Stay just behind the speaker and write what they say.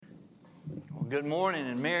Good morning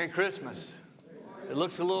and Merry Christmas. It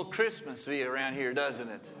looks a little Christmassy around here, doesn't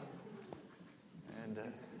it? And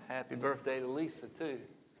happy birthday to Lisa, too.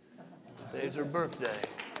 Today's her birthday.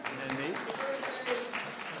 Isn't that neat?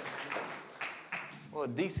 Well,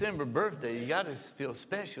 December birthday, you got to feel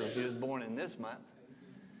special if you was born in this month.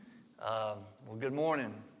 Well, good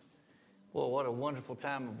morning. Well, what a wonderful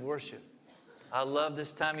time of worship. I love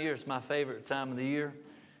this time of year. It's my favorite time of the year.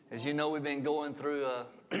 As you know, we've been going through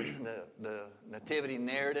the nativity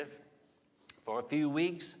narrative for a few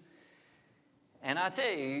weeks. And I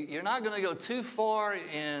tell you, you're not going to go too far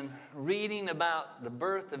in reading about the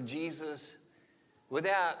birth of Jesus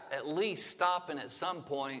without at least stopping at some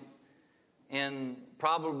point in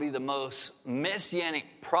probably the most messianic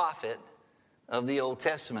prophet of the Old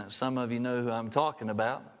Testament. Some of you know who I'm talking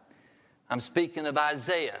about. I'm speaking of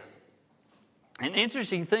Isaiah. An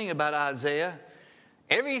interesting thing about Isaiah,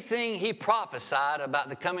 everything he prophesied about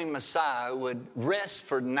the coming Messiah would rest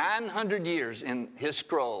for 900 years in his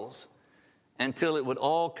scrolls until it would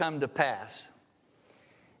all come to pass.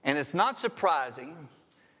 And it's not surprising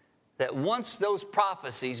that once those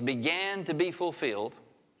prophecies began to be fulfilled,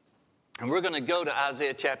 and we're going to go to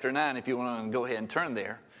Isaiah chapter 9 if you want to go ahead and turn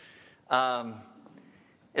there.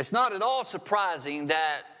 It's not at all surprising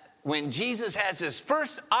that when Jesus has his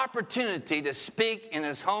first opportunity to speak in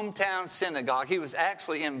his hometown synagogue, he was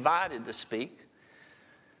actually invited to speak,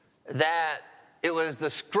 that it was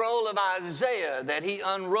the scroll of Isaiah that he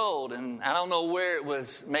unrolled. And I don't know where it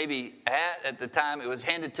was maybe at the time it was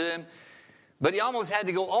handed to him, but he almost had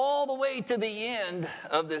to go all the way to the end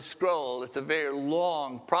of this scroll. It's a very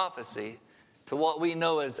long prophecy to what we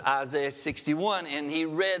know as Isaiah 61. And he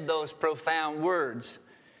read those profound words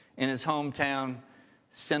in his hometown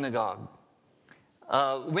synagogue.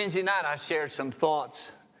 Wednesday night, I shared some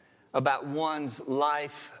thoughts about one's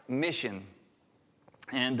life mission.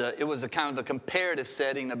 And it was a kind of a comparative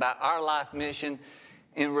setting about our life mission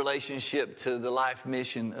in relationship to the life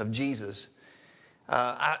mission of Jesus.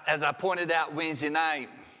 As I pointed out Wednesday night,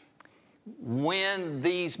 when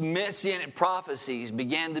these messianic prophecies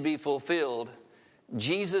began to be fulfilled,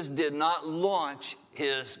 Jesus did not launch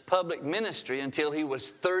his public ministry until he was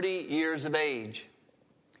 30 years of age.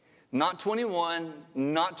 Not 21,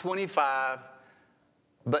 not 25,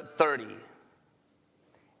 but 30.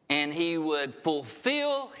 And he would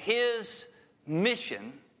fulfill his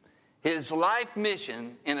mission, his life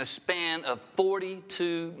mission, in a span of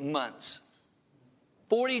 42 months.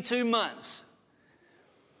 42 months.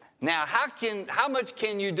 Now, how much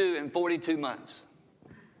can you do in 42 months?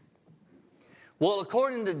 Well,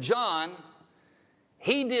 according to John,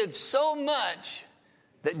 he did so much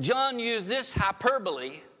that John used this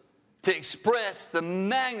hyperbole to express the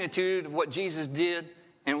magnitude of what Jesus did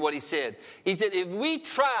and what he said. He said, if we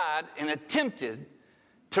tried and attempted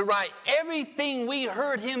to write everything we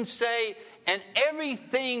heard him say and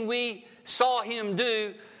everything we saw him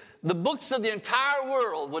do, the books of the entire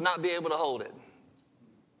world would not be able to hold it.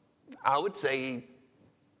 I would say he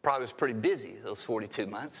probably was pretty busy those 42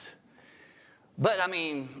 months. But, I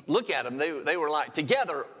mean, look at them. They were like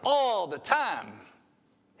together all the time.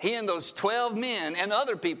 He and those 12 men and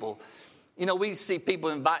other people. You know, we see people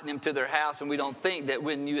inviting him to their house, and we don't think that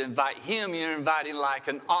when you invite him, you're inviting like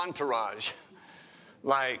an entourage,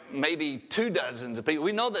 like maybe 24 of people.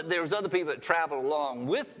 We know that there was other people that traveled along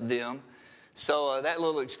with them. So that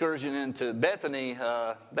little excursion into Bethany,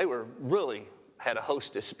 they were really had a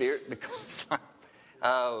hostess spirit because,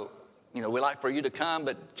 you know, we like for you to come,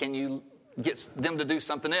 but can you get them to do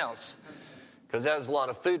something else? Because that was a lot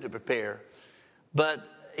of food to prepare. But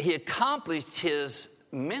he accomplished his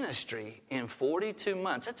ministry in 42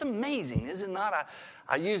 months. That's amazing, is it not?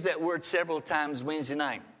 I used that word several times Wednesday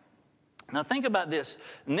night. Now think about this.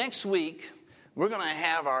 Next week, we're going to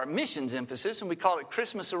have our missions emphasis, and we call it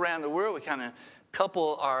Christmas Around the World. We kind of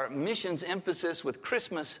couple our missions emphasis with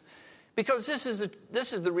Christmas because this is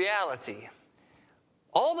the reality.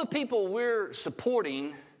 All the people we're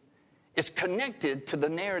supporting is connected to the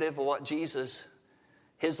narrative of what Jesus,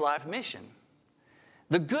 his life mission.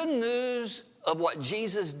 The good news of what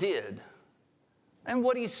Jesus did and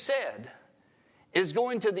what he said is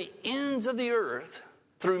going to the ends of the earth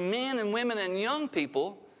through men and women and young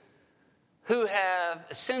people who have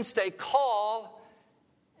sensed a call,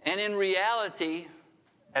 and in reality,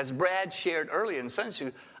 as Brad shared earlier in Sunday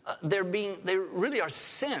School, they really are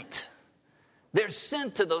sent. They're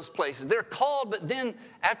sent to those places. They're called, but then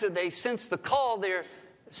after they sense the call, they're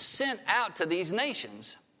sent out to these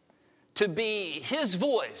nations to be his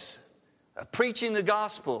voice, preaching the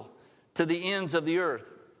gospel to the ends of the earth.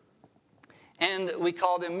 And we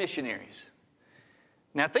call them missionaries.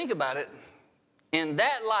 Now think about it. In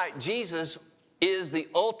that light, Jesus is the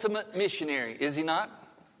ultimate missionary, is he not?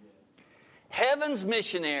 Heaven's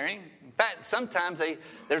missionary. In fact, sometimes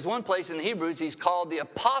there's one place in Hebrews he's called the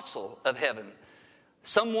apostle of heaven.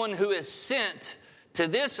 Someone who is sent to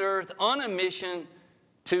this earth on a mission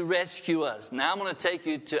to rescue us. Now I'm going to take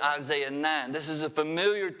you to Isaiah 9. This is a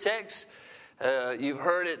familiar text. You've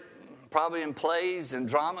heard it probably in plays and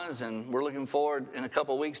dramas, and we're looking forward in a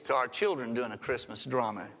couple of weeks to our children doing a Christmas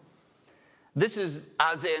drama. This is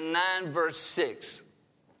Isaiah 9, verse 6,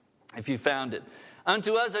 if you found it.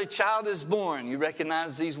 Unto us a child is born. You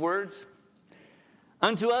recognize these words?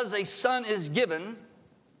 Unto us a son is given.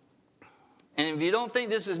 And if you don't think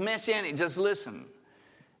this is messianic, just listen.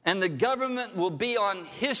 And the government will be on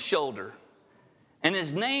his shoulder. And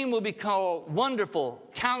his name will be called Wonderful,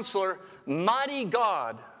 Counselor, Mighty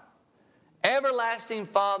God, Everlasting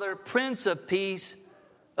Father, Prince of Peace.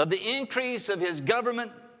 Of the increase of his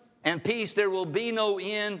government and peace there will be no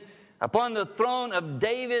end, upon the throne of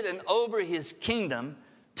David and over his kingdom,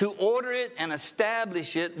 to order it and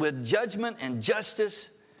establish it with judgment and justice.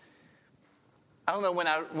 I don't know,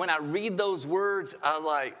 when I read those words, I'm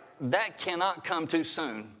like, that cannot come too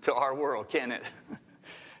soon to our world, can it?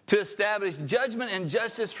 To establish judgment and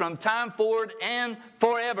justice from time forward and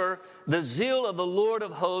forever, the zeal of the Lord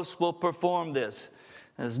of hosts will perform this.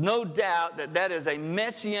 There's no doubt that is a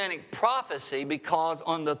messianic prophecy, because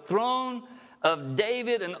on the throne of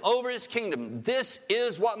David and over his kingdom, this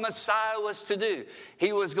is what Messiah was to do. He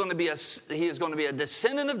is going to be a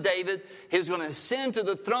descendant of David. He was going to ascend to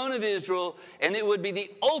the throne of Israel, and it would be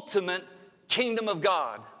the ultimate kingdom of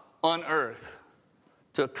God on earth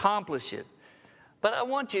to accomplish it. But I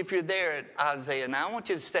want you, if you're there at Isaiah now, I want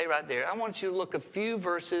you to stay right there. I want you to look a few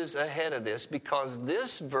verses ahead of this, because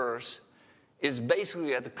this verse is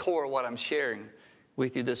basically at the core of what I'm sharing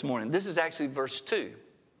with you this morning. This is actually verse 2.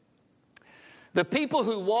 The people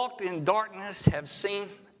who walked in darkness have seen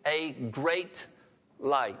a great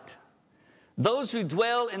light. Those who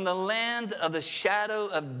dwell in the land of the shadow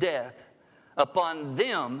of death, upon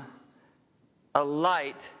them a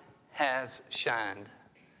light has shined.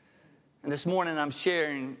 And this morning I'm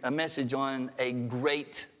sharing a message on a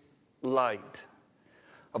great light.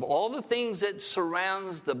 Of all the things that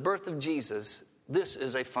surrounds the birth of Jesus, this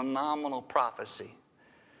is a phenomenal prophecy.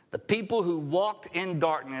 The people who walked in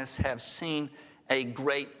darkness have seen a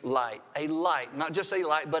great light. A light, not just a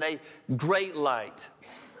light, but a great light.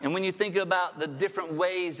 And when you think about the different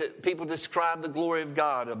ways that people describe the glory of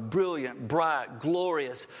God, a brilliant, bright,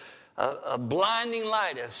 glorious, a blinding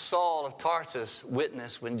light, as Saul of Tarsus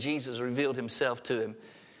witnessed when Jesus revealed himself to him.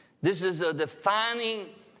 This is a defining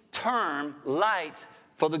term, light,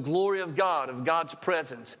 for the glory of God, of God's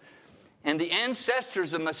presence. And the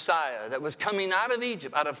ancestors of Messiah that was coming out of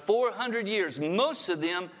Egypt, out of 400 years, most of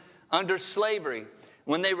them under slavery.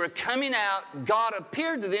 When they were coming out, God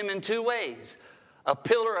appeared to them in two ways. A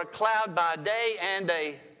pillar of cloud by day and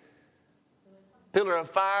a pillar of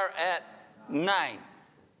fire at night.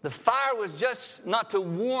 The fire was just not to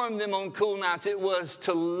warm them on cool nights. It was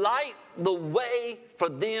to light the way for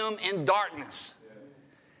them in darkness.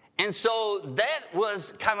 And so that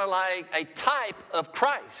was kind of like a type of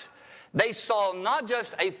Christ. They saw not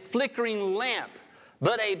just a flickering lamp,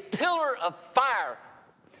 but a pillar of fire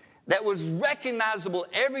that was recognizable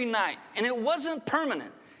every night. And it wasn't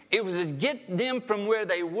permanent. It was to get them from where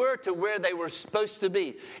they were to where they were supposed to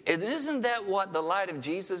be. And isn't that what the light of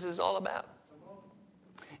Jesus is all about?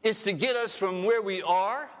 It's to get us from where we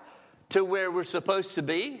are to where we're supposed to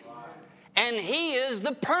be. And He is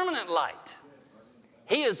the permanent light.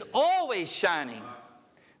 He is always shining.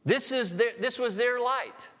 This was their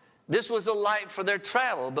light. This was a light for their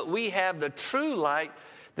travel. But we have the true light.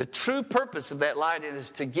 The true purpose of that light is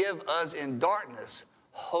to give us in darkness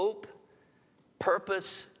hope,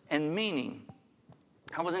 purpose, and meaning.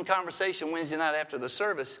 I was in conversation Wednesday night after the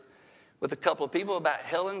service with a couple of people about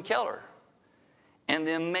Helen Keller and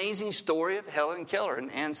the amazing story of Helen Keller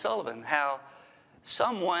and Anne Sullivan. How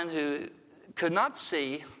someone who could not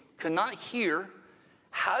see, could not hear,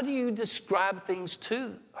 how do you describe things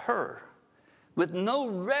to her with no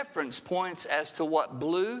reference points as to what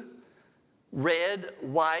blue, red,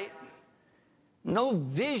 white, no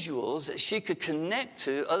visuals that she could connect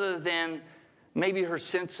to other than maybe her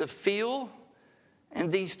sense of feel?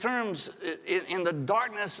 And these terms, in the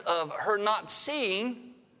darkness of her not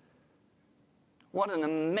seeing, what an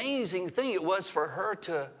amazing thing it was for her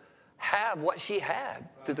to have what she had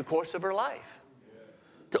through the course of her life,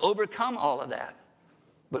 to overcome all of that.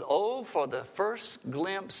 But oh, for the first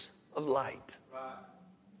glimpse of light.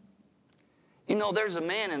 You know, there's a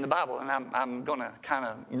man in the Bible, and I'm going to kind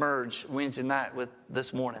of merge Wednesday night with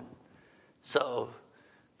this morning. So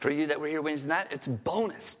For you that were here Wednesday night, it's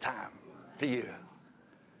bonus time for you.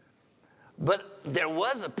 But there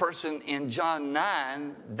was a person in John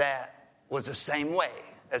 9 that was the same way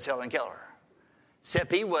as Helen Keller.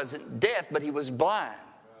 Except he wasn't deaf, but he was blind.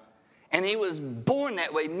 And he was born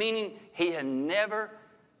that way, meaning he had never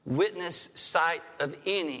witnessed sight of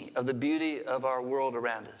any of the beauty of our world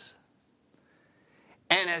around us.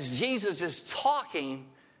 And as Jesus is talking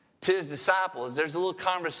to his disciples, there's a little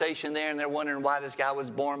conversation there, and they're wondering why this guy was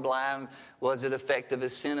born blind. Was it effect of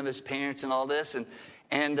his sin of his parents and all this?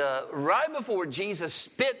 And right before Jesus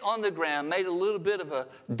spit on the ground, made a little bit of a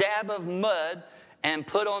dab of mud, and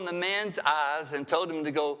put on the man's eyes and told him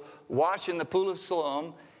to go wash in the pool of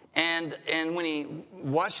Siloam. And when he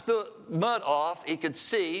washed the mud off, he could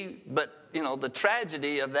see. But, the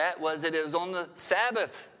tragedy of that was that it was on the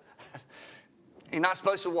Sabbath. You're not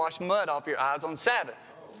supposed to wash mud off your eyes on Sabbath.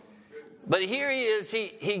 But here he is.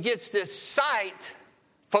 He gets this sight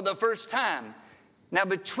for the first time. Now,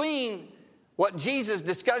 between what Jesus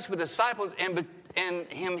discussed with the disciples and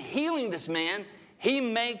him healing this man, he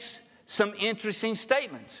makes some interesting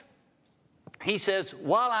statements. He says,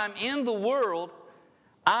 while I'm in the world,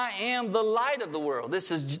 I am the light of the world.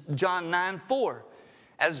 This is John 9:4.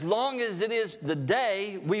 As long as it is the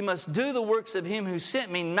day, we must do the works of him who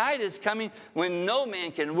sent me. Night is coming when no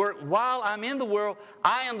man can work. While I'm in the world,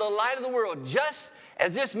 I am the light of the world. Just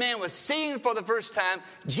as this man was seeing for the first time,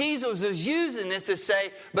 Jesus is using this to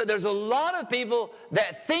say, but there's a lot of people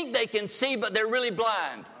that think they can see, but they're really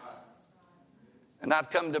blind. And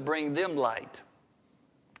I've come to bring them light.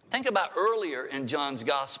 Think about earlier in John's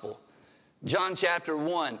gospel. John chapter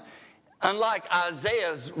 1. Unlike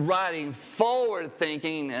Isaiah's writing forward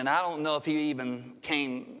thinking, and I don't know if he even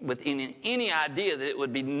came with any idea that it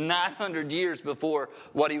would be 900 years before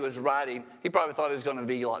what he was writing. He probably thought it was going to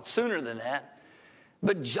be a lot sooner than that.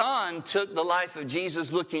 But John took the life of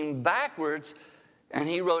Jesus looking backwards, and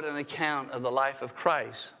he wrote an account of the life of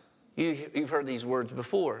Christ. You've heard these words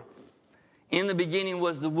before. In the beginning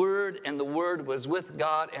was the Word, and the Word was with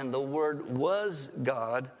God, and the Word was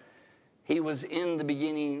God. He was in the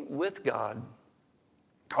beginning with God.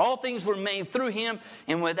 All things were made through him,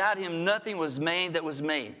 and without him nothing was made that was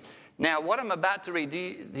made. Now, what I'm about to read, do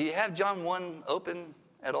you have John 1 open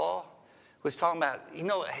at all? Was talking about,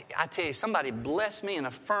 I tell you, somebody blessed me and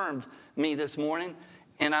affirmed me this morning,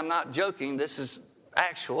 and I'm not joking, this is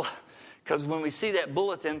actual, because when we see that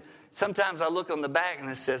bulletin, sometimes I look on the back and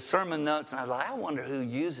it says sermon notes, and I was like, I wonder who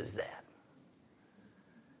uses that.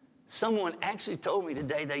 Someone actually told me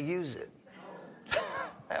today they use it.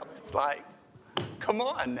 That was like, come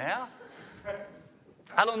on now.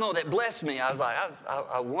 I don't know, that blessed me. I was like,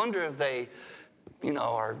 I wonder if they,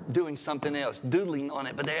 are doing something else, doodling on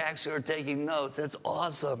it, but they actually are taking notes. That's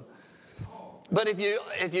awesome. But if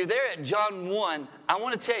you're there at John 1, I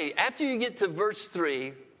want to tell you, after you get to verse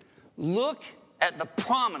 3, look at the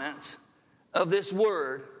prominence of this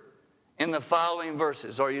word in the following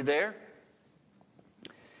verses. Are you there?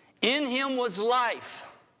 In him was life.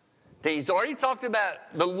 He's already talked about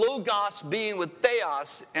the Logos being with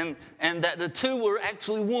Theos, and that the two were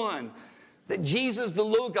actually one. That Jesus, the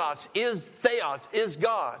Logos, is Theos, is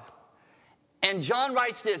God. And John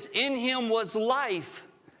writes this, in him was life,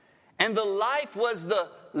 and the life was the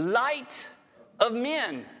light of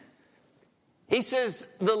men. He says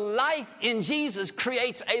the life in Jesus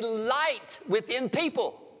creates a light within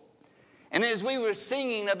people. And as we were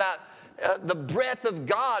singing about the breath of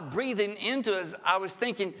God breathing into us, I was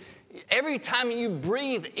thinking, every time you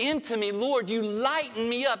breathe into me, Lord, you lighten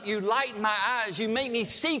me up. You lighten my eyes. You make me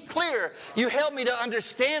see clearer. You help me to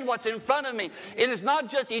understand what's in front of me. It is not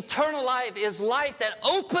just eternal life. It is life that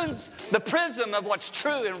opens the prism of what's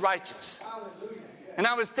true and righteous. And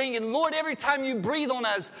I was thinking, Lord, every time you breathe on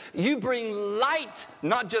us, you bring light,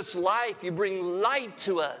 not just life. You bring light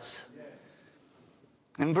to us.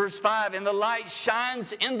 In verse 5, and the light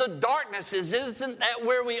shines in the darknesses. Isn't that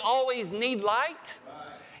where we always need light?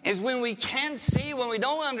 Is when we can't see, when we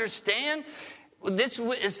don't understand.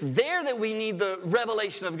 It's there that we need the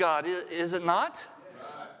revelation of God, is it not?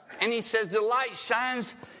 And he says the light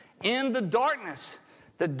shines in the darkness.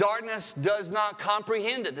 The darkness does not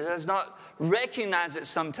comprehend it. It does not recognize it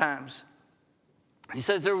sometimes. He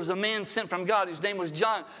says there was a man sent from God whose name was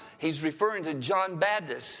John. He's referring to John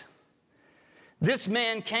Baptist. This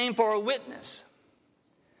man came for a witness,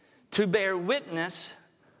 to bear witness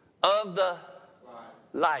of the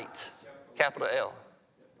light, capital L.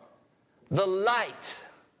 The light,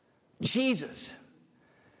 Jesus.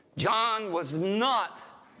 John was not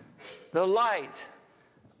the light,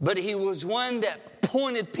 but he was one that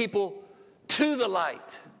pointed people to the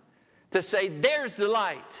light, to say, there's the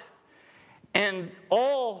light. and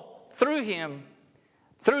all through him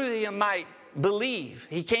might believe.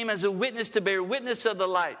 He came as a witness to bear witness of the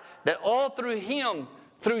light, that all through him,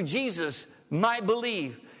 through Jesus, might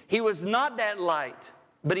believe. He was not that light,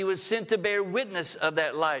 but he was sent to bear witness of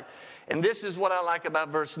that light. And this is what I like about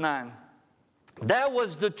verse 9. That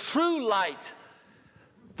was the true light.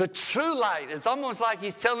 The true light. It's almost like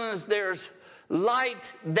he's telling us there's light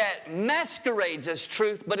that masquerades as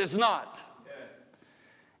truth, but is not.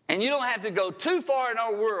 And you don't have to go too far in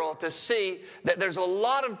our world to see that there's a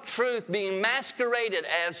lot of truth being masqueraded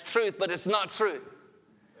as truth, but it's not true.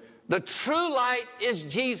 The true light is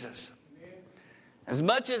Jesus. As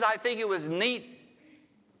much as I think it was neat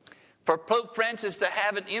for Pope Francis to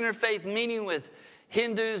have an interfaith meeting with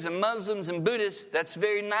Hindus and Muslims and Buddhists, that's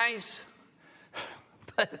very nice.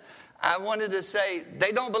 But I wanted to say,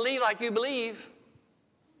 they don't believe like you believe.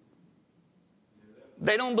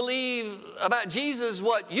 They don't believe about Jesus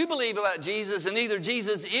what you believe about Jesus, and either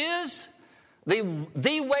Jesus is the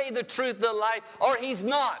way, the truth, the light, or he's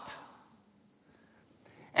not.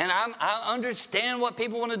 And I understand what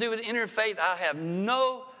people want to do with interfaith. I have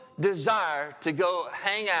no desire to go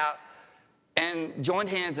hang out and join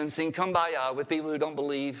hands and sing Kumbaya with people who don't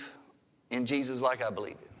believe in Jesus like I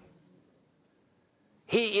believe it.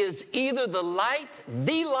 He is either the light,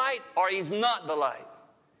 or he's not the light.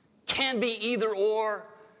 Can be either or.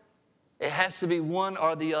 It has to be one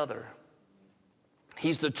or the other.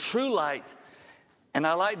 He's the true light, and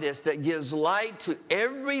I like this, that gives light to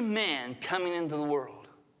every man coming into the world.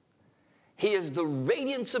 He is the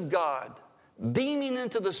radiance of God, beaming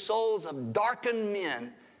into the souls of darkened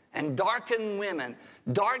men and darkened women,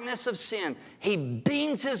 darkness of sin. He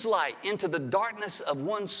beams his light into the darkness of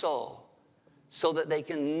one soul so that they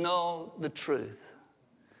can know the truth.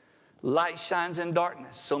 Light shines in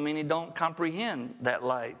darkness. So many don't comprehend that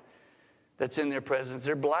light that's in their presence.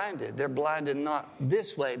 They're blinded. They're blinded not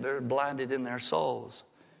this way, but they're blinded in their souls.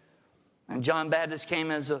 And John Baptist came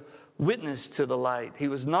as a witness to the light. He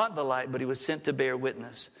was not the light, but he was sent to bear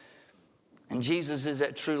witness. And Jesus is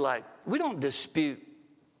that true light. We don't dispute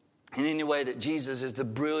in any way that Jesus is the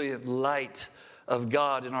brilliant light of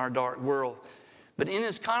God in our dark world. But in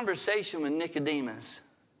his conversation with Nicodemus,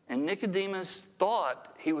 and Nicodemus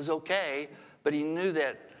thought he was okay, but he knew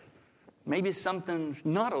that maybe something's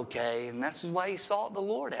not okay, and that's why he sought the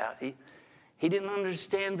Lord out. He didn't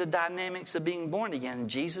understand the dynamics of being born again. And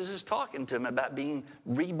Jesus is talking to him about being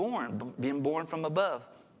reborn, being born from above.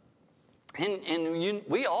 And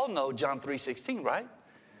we all know John 3:16, right?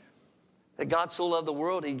 That God so loved the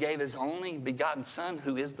world, he gave his only begotten Son,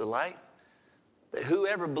 who is the light, that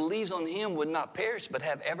whoever believes on him would not perish, but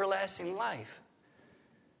have everlasting life.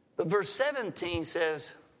 But verse 17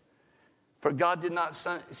 says, for God did not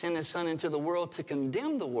send his Son into the world to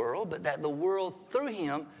condemn the world, but that the world through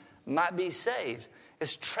him might be saved.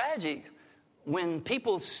 It's tragic when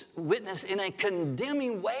people witness in a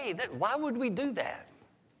condemning way. Why would we do that?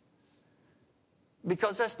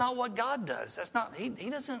 Because that's not what God does. He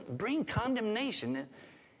doesn't bring condemnation.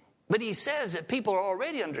 But he says that people are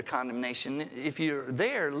already under condemnation. If you're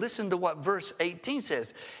there, listen to what verse 18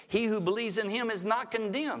 says. He who believes in him is not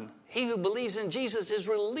condemned. He who believes in Jesus is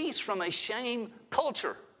released from a shame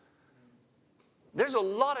culture. There's a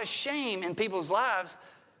lot of shame in people's lives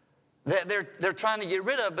that they're trying to get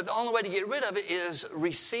rid of, but the only way to get rid of it is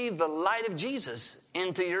receive the light of Jesus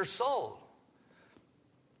into your soul.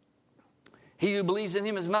 He who believes in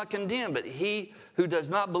him is not condemned, but he who does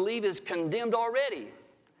not believe is condemned already,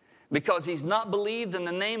 because he's not believed in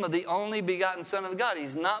the name of the only begotten Son of God.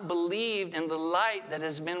 He's not believed in the light that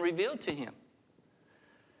has been revealed to him.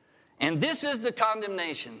 And this is the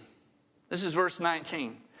condemnation. This is verse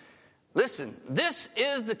 19. Listen, this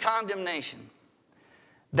is the condemnation,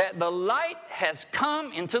 that the light has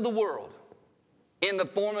come into the world in the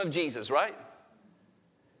form of Jesus, right?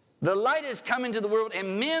 The light has come into the world,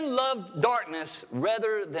 and men love darkness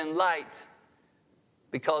rather than light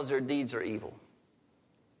because their deeds are evil.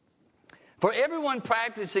 For everyone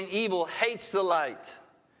practicing evil hates the light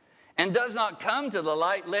and does not come to the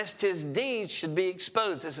light lest his deeds should be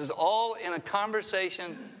exposed. This is all in a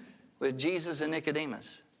conversation with Jesus and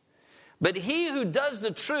Nicodemus. But he who does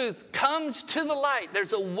the truth comes to the light.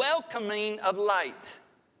 There's a welcoming of light,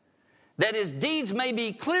 that his deeds may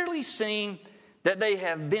be clearly seen, that they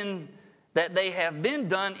have been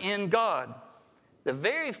done in God. The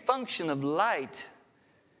very function of light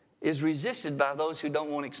is resisted by those who don't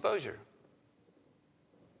want exposure.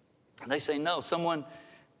 They say, no, someone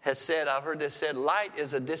has said, I've heard this said, light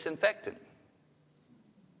is a disinfectant.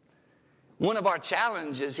 One of our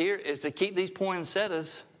challenges here is to keep these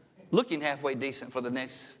poinsettias looking halfway decent for the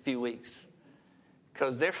next few weeks.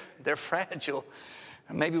 because they're fragile.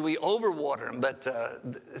 Maybe we overwater them, but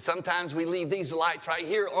sometimes we leave these lights right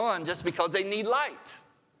here on just because they need light.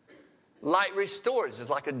 Light restores. It's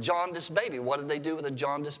like a jaundiced baby. What did they do with a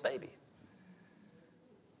jaundiced baby?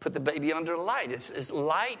 Put the baby under light. It's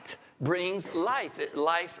light brings life.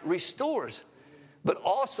 Life restores. But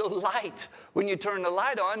also light. When you turn the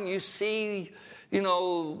light on, you see,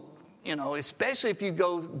 especially if you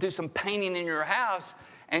go do some painting in your house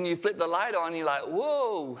and you flip the light on, you're like,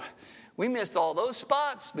 whoa, we missed all those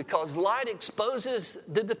spots, because light exposes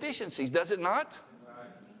the deficiencies, does it not?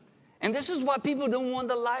 And this is why people don't want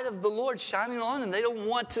the light of the Lord shining on them. They don't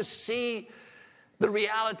want to see the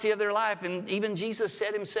reality of their life. And even Jesus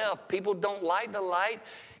said himself, people don't like the light.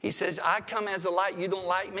 He says, I come as a light. You don't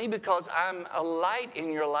like me because I'm a light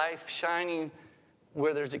in your life, shining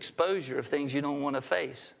where there's exposure of things you don't want to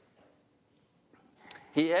face.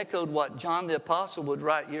 He echoed what John the Apostle would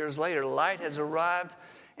write years later. Light has arrived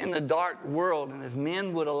in the dark world. And if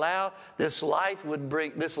men would allow, this light would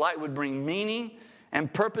bring meaning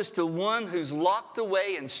and purpose to one who's locked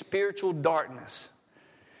away in spiritual darkness.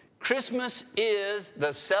 Christmas is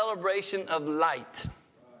the celebration of light.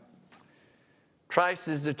 Christ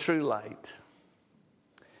is the true light.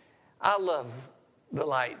 I love the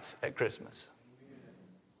lights at Christmas.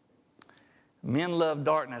 Men love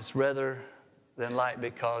darkness rather than light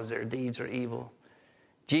because their deeds are evil.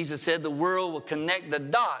 Jesus said the world will connect the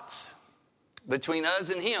dots between us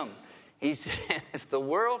and him. He said, if the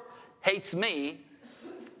world hates me,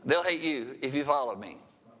 they'll hate you if you follow me.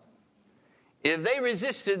 If they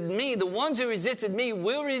resisted me, the ones who resisted me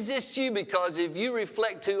will resist you, because if you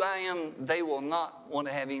reflect who I am, they will not want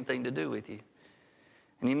to have anything to do with you.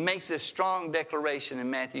 And he makes this strong declaration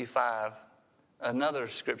in Matthew 5, another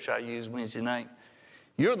scripture I used Wednesday night.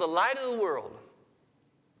 You're the light of the world.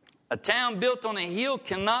 A town built on a hill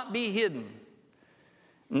cannot be hidden.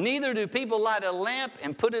 Neither do people light a lamp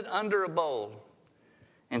and put it under a bowl.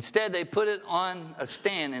 Instead, they put it on a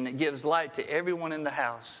stand, and it gives light to everyone in the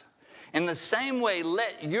house. In the same way,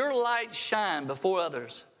 let your light shine before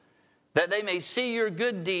others, that they may see your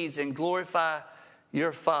good deeds and glorify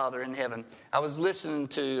your Father in heaven. I was listening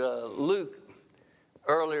to Luke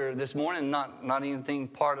earlier this morning, not anything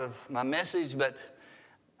part of my message, but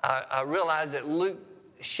I realized that Luke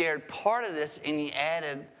shared part of this, and he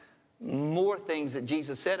added more things that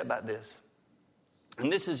Jesus said about this.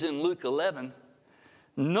 And this is in Luke 11.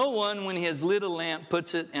 No one, when he has lit a lamp,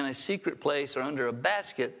 puts it in a secret place or under a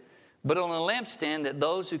basket, but on a lampstand, that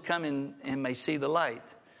those who come in and may see the light.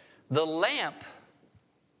 The lamp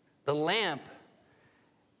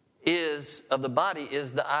is of the body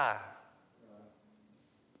is the eye.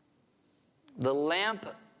 The lamp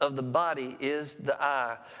of the body is the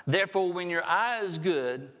eye. Therefore, when your eye is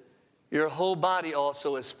good, your whole body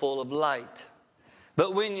also is full of light.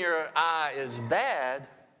 But when your eye is bad,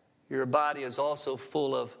 your body is also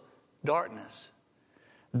full of darkness.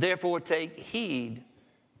 Therefore, take heed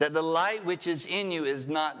that the light which is in you is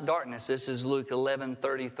not darkness. This is Luke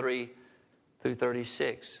 11:33 through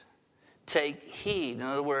 36. Take heed. In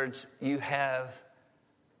other words, you have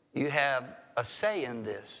a say in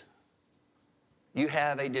this. You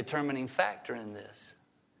have a determining factor in this.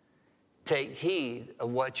 Take heed of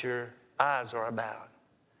what your eyes are about.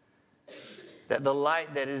 That the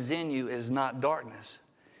light that is in you is not darkness.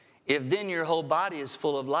 If then your whole body is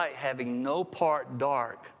full of light, having no part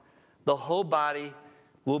dark, the whole body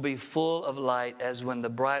will be full of light, as when the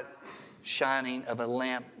bright shining of a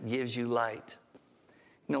lamp gives you light.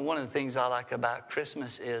 You know, one of the things I like about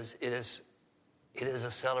Christmas is it is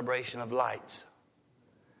a celebration of lights.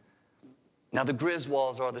 Now, the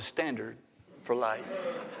Griswolds are the standard for light.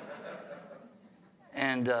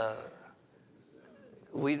 And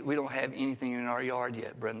we don't have anything in our yard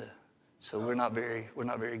yet, Brenda. So we're not very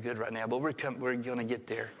good right now, but we're going to get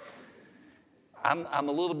there. I'm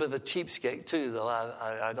a little bit of a cheapskate too, though.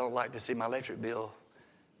 I don't like to see my electric bill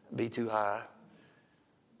be too high.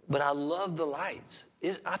 But I love the lights.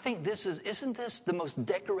 I think isn't this the most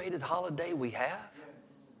decorated holiday we have?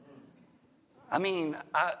 I mean,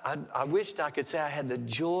 I wished I could say I had the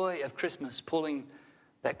joy of Christmas pulling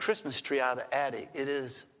that Christmas tree out of the attic. It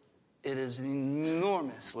is an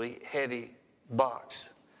enormously heavy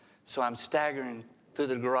box. So I'm staggering through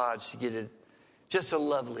the garage to get it. Just a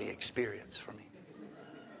lovely experience for me.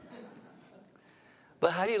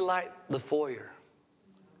 But how do you light the foyer?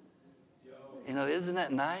 You know, isn't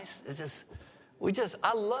that nice?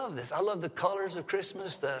 I love this. I love the colors of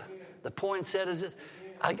Christmas, the poinsettias.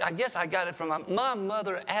 I guess I got it from my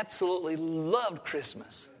mother. Absolutely loved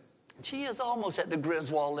Christmas. She is almost at the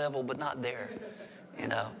Griswold level, but not there, you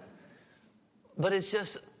know. But it's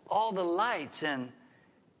just all the lights, and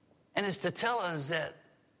And it's to tell us that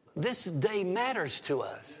this day matters to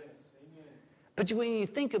us. But when you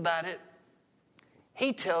think about it,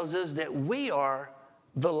 he tells us that we are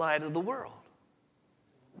the light of the world.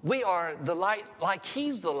 We are the light like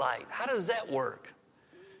he's the light. How does that work?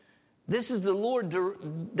 This is the Lord's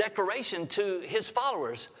declaration to his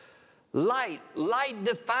followers. Light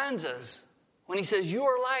defines us. When he says you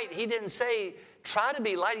are light, he didn't say try to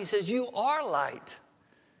be light. He says you are light.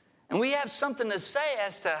 And we have something to say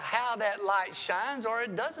as to how that light shines or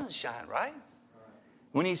it doesn't shine, right?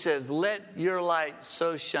 When he says, let your light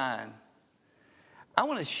so shine. I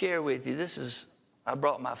want to share with you, I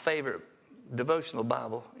brought my favorite devotional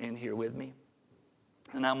Bible in here with me.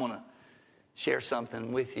 And I want to share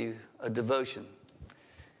something with you, a devotion.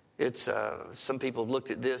 It's, some people have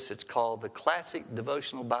looked at this. It's called the Classic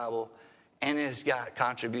Devotional Bible. And it's got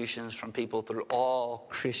contributions from people through all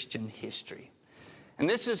Christian history. And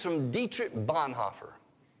this is from Dietrich Bonhoeffer.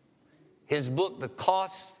 His book, The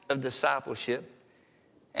Cost of Discipleship.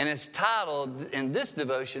 And it's titled, in this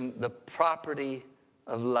devotion, The Property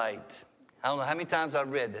of Light. I don't know how many times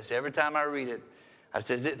I've read this. Every time I read it, I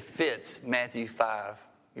says it fits Matthew 5.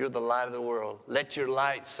 You're the light of the world. Let your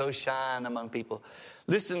light so shine among people.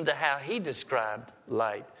 Listen to how he described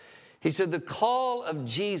light. He said, the call of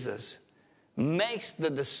Jesus makes the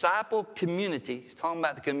disciple community, he's talking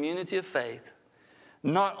about the community of faith,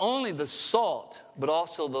 not only the salt, but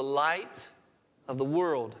also the light of the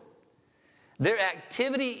world. Their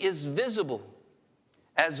activity is visible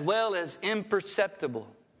as well as imperceptible.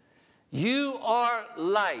 You are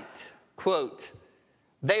light, quote,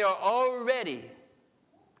 they are already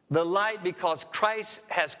the light because Christ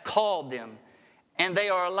has called them. And they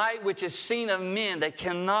are a light which is seen of men. They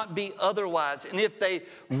cannot be otherwise. And if they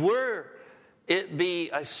were, it be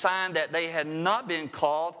a sign that they had not been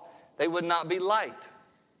called, they would not be light.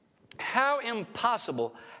 How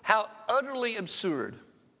impossible, how utterly absurd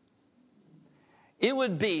it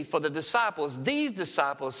would be for the disciples, these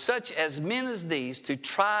disciples, such as men as these, to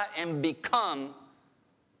try and become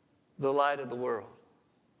the light of the world.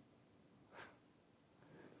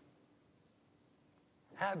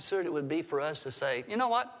 How absurd it would be for us to say, you know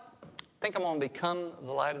what? I think I'm going to become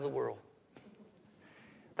the light of the world.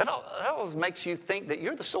 That always makes you think that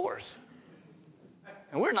you're the source.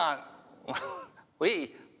 And we're not.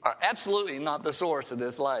 We are absolutely not the source of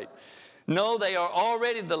this light. No, they are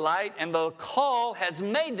already the light, and the call has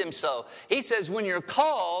made them so. He says when you're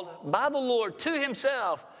called by the Lord to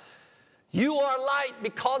himself, you are light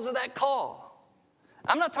because of that call.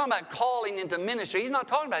 I'm not talking about calling into ministry. He's not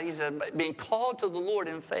talking about it. He said being called to the Lord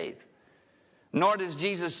in faith. Nor does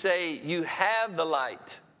Jesus say you have the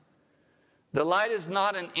light. The light is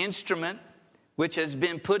not an instrument which has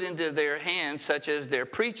been put into their hands, such as their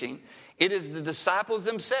preaching. It is the disciples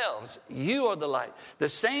themselves. You are the light. The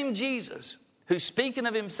same Jesus who, speaking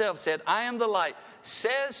of himself, said, I am the light,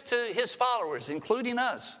 says to his followers, including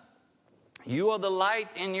us, you are the light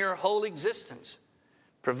in your whole existence,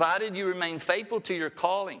 provided you remain faithful to your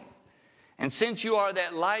calling. And since you are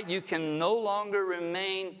that light, you can no longer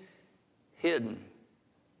remain hidden,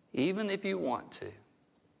 even if you want to.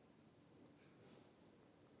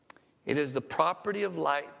 It is the property of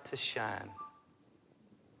light to shine.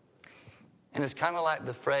 And it's kind of like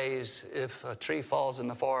the phrase, if a tree falls in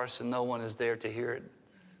the forest and no one is there to hear it.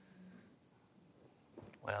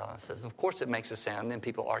 Well, it says, of course it makes a sound, then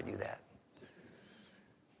people argue that.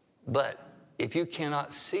 But if you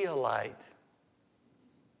cannot see a light,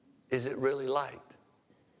 is it really light?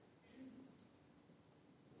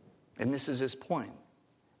 And this is his point.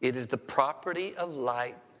 It is the property of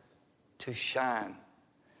light to shine.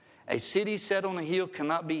 A city set on a hill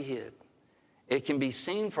cannot be hid. It can be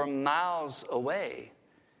seen from miles away,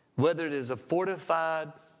 whether it is a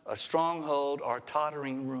fortified, a stronghold, or a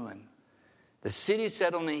tottering ruin. The city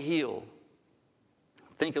set on a hill,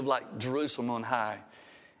 think of like Jerusalem on high,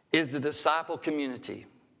 is the disciple community.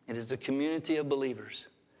 It is the community of believers.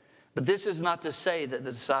 But this is not to say that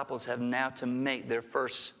the disciples have now to make their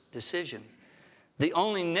first decision. The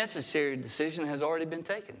only necessary decision has already been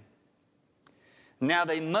taken. Now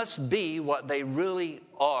they must be what they really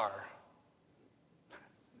are.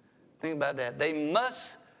 Think about that. They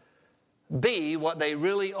must be what they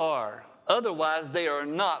really are. Otherwise, they are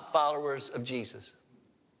not followers of Jesus.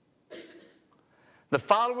 The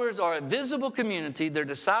followers are a visible community, their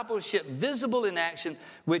discipleship visible in action,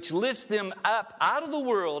 which lifts them up out of the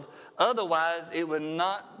world. Otherwise, it would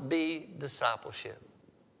not be discipleship.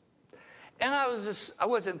 And I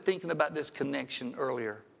wasn't thinking about this connection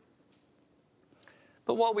earlier.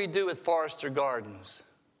 But what we do with Forester Gardens,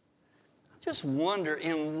 I just wonder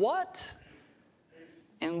in what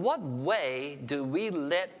In what way do we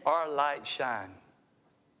let our light shine?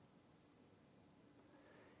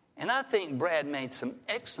 And I think Brad made some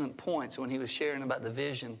excellent points when he was sharing about the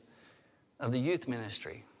vision of the youth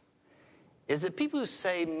ministry. Is that people who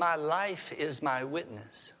say, my life is my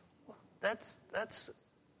witness. Well, that's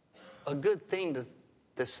a good thing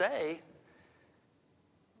to say.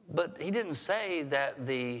 But he didn't say that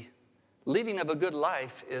the living of a good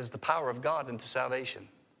life is the power of God into salvation.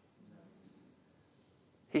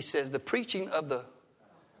 He says the preaching of the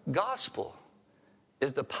gospel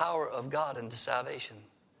is the power of God into salvation.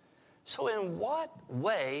 So in what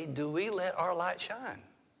way do we let our light shine?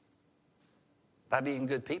 By being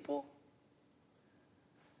good people?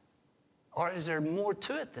 Or is there more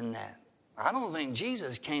to it than that? I don't think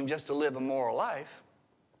Jesus came just to live a moral life.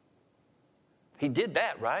 He did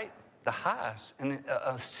that, right? The highest and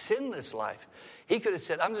a sinless life. He could have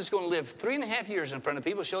said, I'm just going to live 3.5 years in front of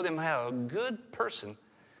people, show them how a good person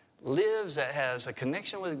lives that has a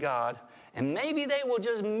connection with God, and maybe they will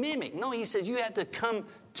just mimic. No, he says you have to come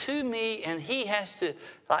to me, and he has to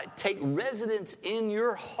take residence in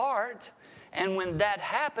your heart. And when that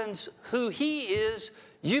happens, who he is,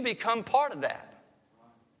 you become part of that.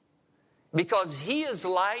 Because he is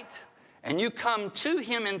light, and you come to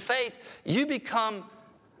him in faith, you become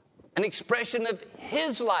an expression of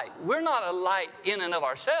his light. We're not a light in and of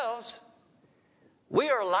ourselves. We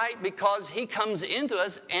are light because he comes into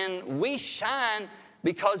us, and we shine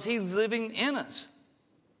because he's living in us.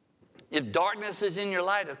 If darkness is in your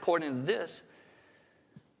light, according to this,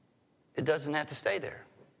 it doesn't have to stay there.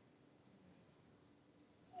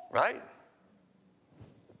 Right?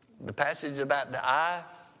 The passage about the eye,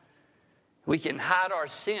 we can hide our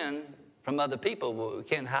sin from other people, but we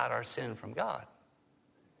can't hide our sin from God.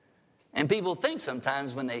 And people think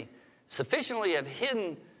sometimes when they sufficiently have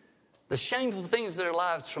hidden the shameful things in their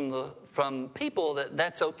lives from people that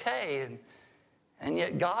that's okay. And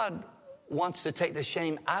yet God wants to take the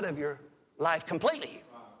shame out of your life completely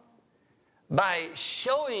by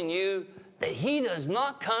showing you that he does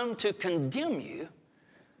not come to condemn you,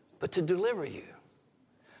 but to deliver you.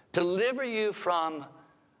 Deliver you from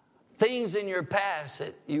things in your past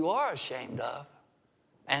that you are ashamed of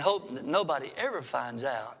and hope that nobody ever finds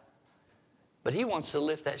out. But he wants to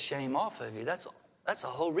lift that shame off of you. That's the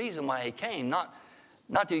whole reason why he came. Not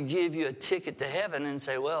to give you a ticket to heaven and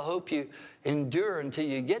say, well, hope you endure until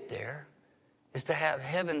you get there. Is to have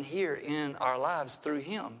heaven here in our lives through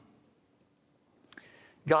him.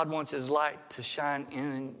 God wants his light to shine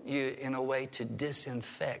in you in a way to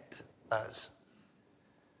disinfect us.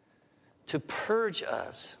 To purge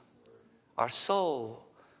us. Our soul,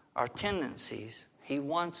 our tendencies. He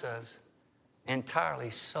wants us entirely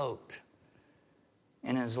soaked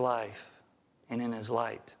in his life and in his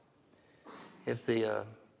light. If the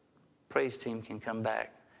praise team can come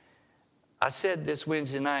back. I said this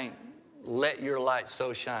Wednesday night, let your light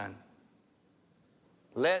so shine.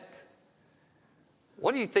 What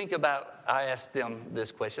do you think about, I asked them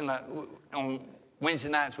this question. On Wednesday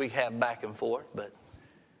nights we have back and forth, but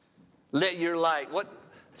let your light, what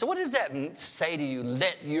does that say to you?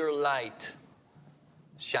 Let your light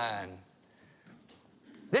shine.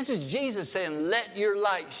 This is Jesus saying, let your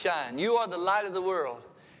light shine. You are the light of the world.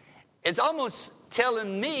 It's almost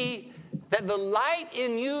telling me that the light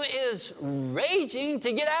in you is raging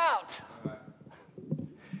to get out.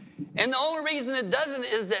 And the only reason it doesn't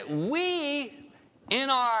is that we, in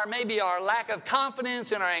maybe our lack of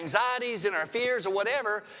confidence, in our anxieties, in our fears or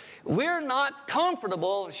whatever, we're not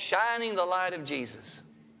comfortable shining the light of Jesus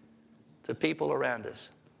to people around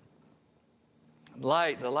us. The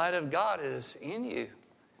light of God is in you.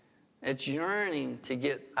 It's yearning to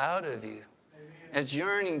get out of you. It's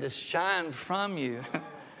yearning to shine from you.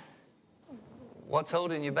 What's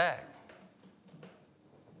holding you back?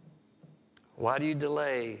 Why do you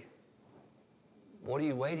delay? What are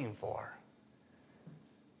you waiting for?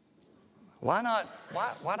 Why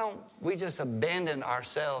don't we just abandon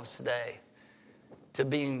ourselves today to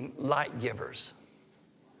being light givers?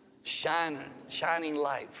 Shining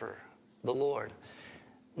light for the Lord.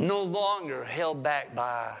 No longer held back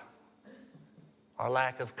by our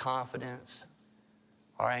lack of confidence,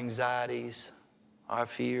 our anxieties, our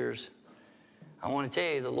fears. I want to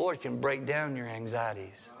tell you, the Lord can break down your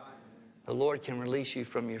anxieties. The Lord can release you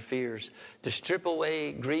from your fears, to strip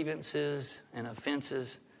away grievances and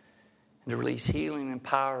offenses, and to release healing and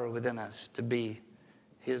power within us to be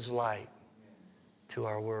his light to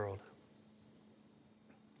our world.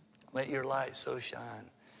 Let your light so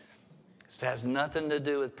shine. This has nothing to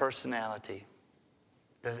do with personality.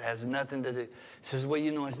 It has nothing to do. It says,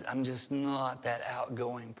 well, I'm just not that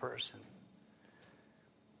outgoing person.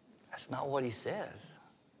 That's not what he says.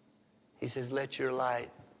 He says, let your light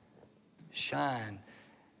shine.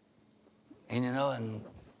 And and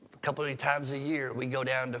a couple of times a year, we go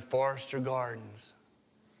down to Forester Gardens,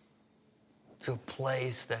 to a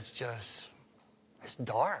place that's just, it's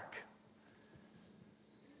dark.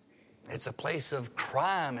 It's a place of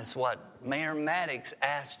crime. It's what Mayor Maddox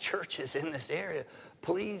asked churches in this area.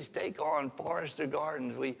 Please take on Forester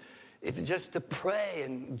Gardens. If it's just to pray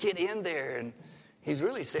and get in there. And he's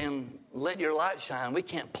really saying, let your light shine. We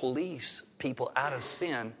can't police people out of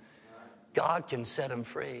sin. God can set them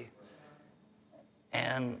free.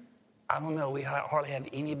 And I don't know, we hardly have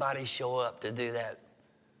anybody show up to do that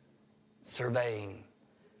surveying,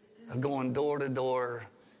 of going door to door.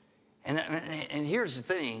 And here's the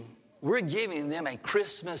thing. We're giving them a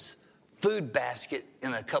Christmas food basket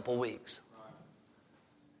in a couple weeks.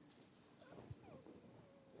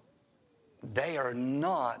 They are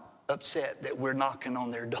not upset that we're knocking on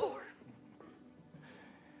their door.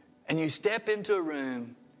 And you step into a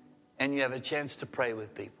room and you have a chance to pray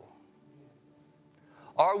with people.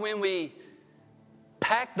 Or when we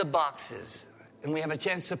pack the boxes and we have a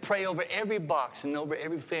chance to pray over every box and over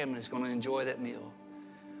every family that's going to enjoy that meal.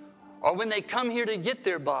 Or when they come here to get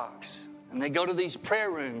their box and they go to these prayer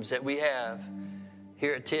rooms that we have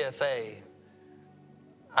here at TFA.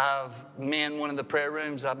 I've manned one of the prayer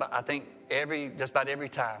rooms, I think, just about every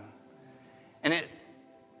time.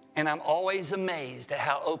 And I'm always amazed at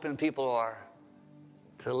how open people are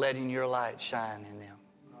to letting your light shine in them.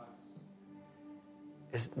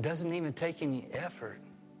 It doesn't even take any effort.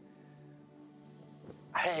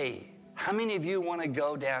 Hey, how many of you want to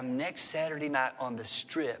go down next Saturday night on the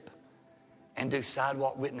Strip and do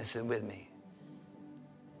sidewalk witnessing with me?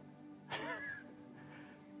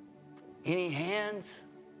 Any hands?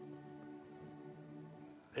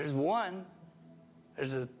 There's one.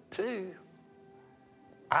 There's a two.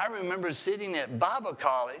 I remember sitting at Bible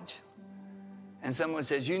college and someone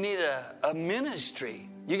says, you need a ministry.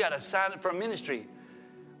 You got to sign up for a ministry.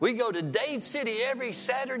 We go to Dade City every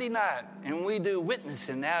Saturday night and we do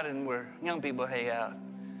witnessing out and where young people hang out.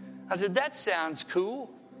 I said, that sounds cool.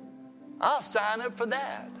 I'll sign up for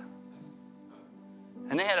that.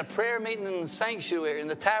 And they had a prayer meeting in the sanctuary, in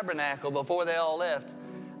the tabernacle before they all left.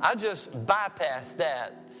 I just bypassed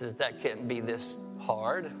that. Says that can't be this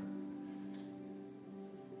hard.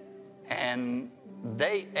 And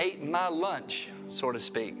they ate my lunch, so to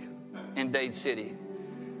speak, in Dade City.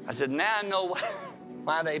 I said, now I know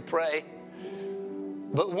why they pray.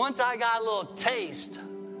 But once I got a little taste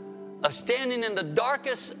of standing in the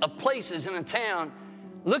darkest of places in a town,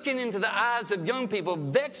 looking into the eyes of young people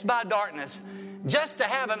vexed by darkness, just to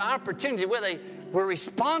have an opportunity, whether they were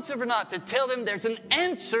responsive or not, to tell them there's an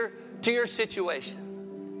answer to your situation.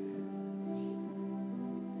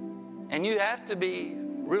 And you have to be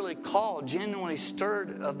really called, genuinely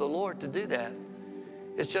stirred of the Lord to do that.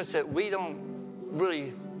 It's just that we don't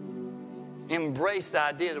really embrace the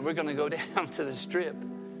idea that we're going to go down to the Strip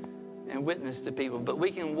and witness to people. But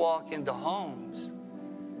we can walk into homes.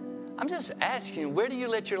 I'm just asking you, where do you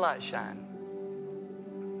let your light shine?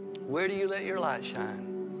 Where do you let your light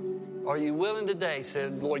shine? Are you willing today, say,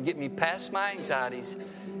 Lord, get me past my anxieties,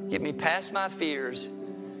 get me past my fears,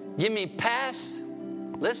 get me past,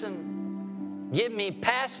 get me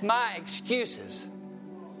past my excuses.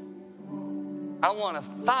 I want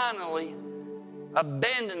to finally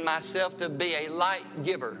abandon myself to be a light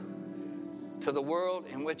giver to the world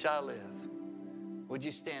in which I live. Would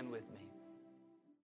you stand with me?